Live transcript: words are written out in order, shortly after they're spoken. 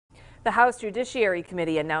The House Judiciary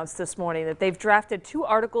Committee announced this morning that they've drafted 2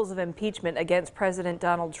 articles of impeachment against President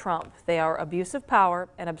Donald Trump. They are abuse of power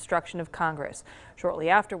and obstruction of Congress. Shortly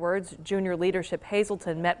afterwards, junior leadership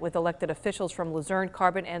Hazleton met with elected officials from Luzerne,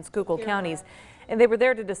 Carbon, and Schuylkill counties, and they were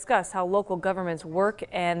there to discuss how local governments work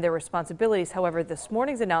and their responsibilities. However, this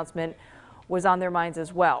morning's announcement was on their minds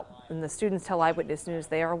as well. And the students tell Eyewitness News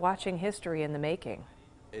they are watching history in the making.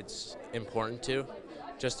 It's important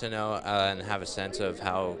just to know and have a sense of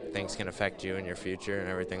how things can affect you in your future and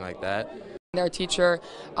everything like that. Our teacher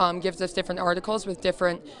gives us different articles with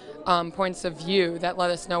different points of view that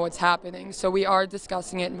let us know what's happening. So we are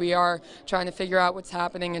discussing it and we are trying to figure out what's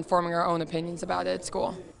happening and forming our own opinions about it at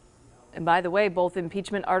school. And by the way, both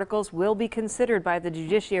impeachment articles will be considered by the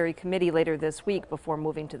Judiciary Committee later this week before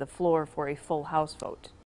moving to the floor for a full House vote.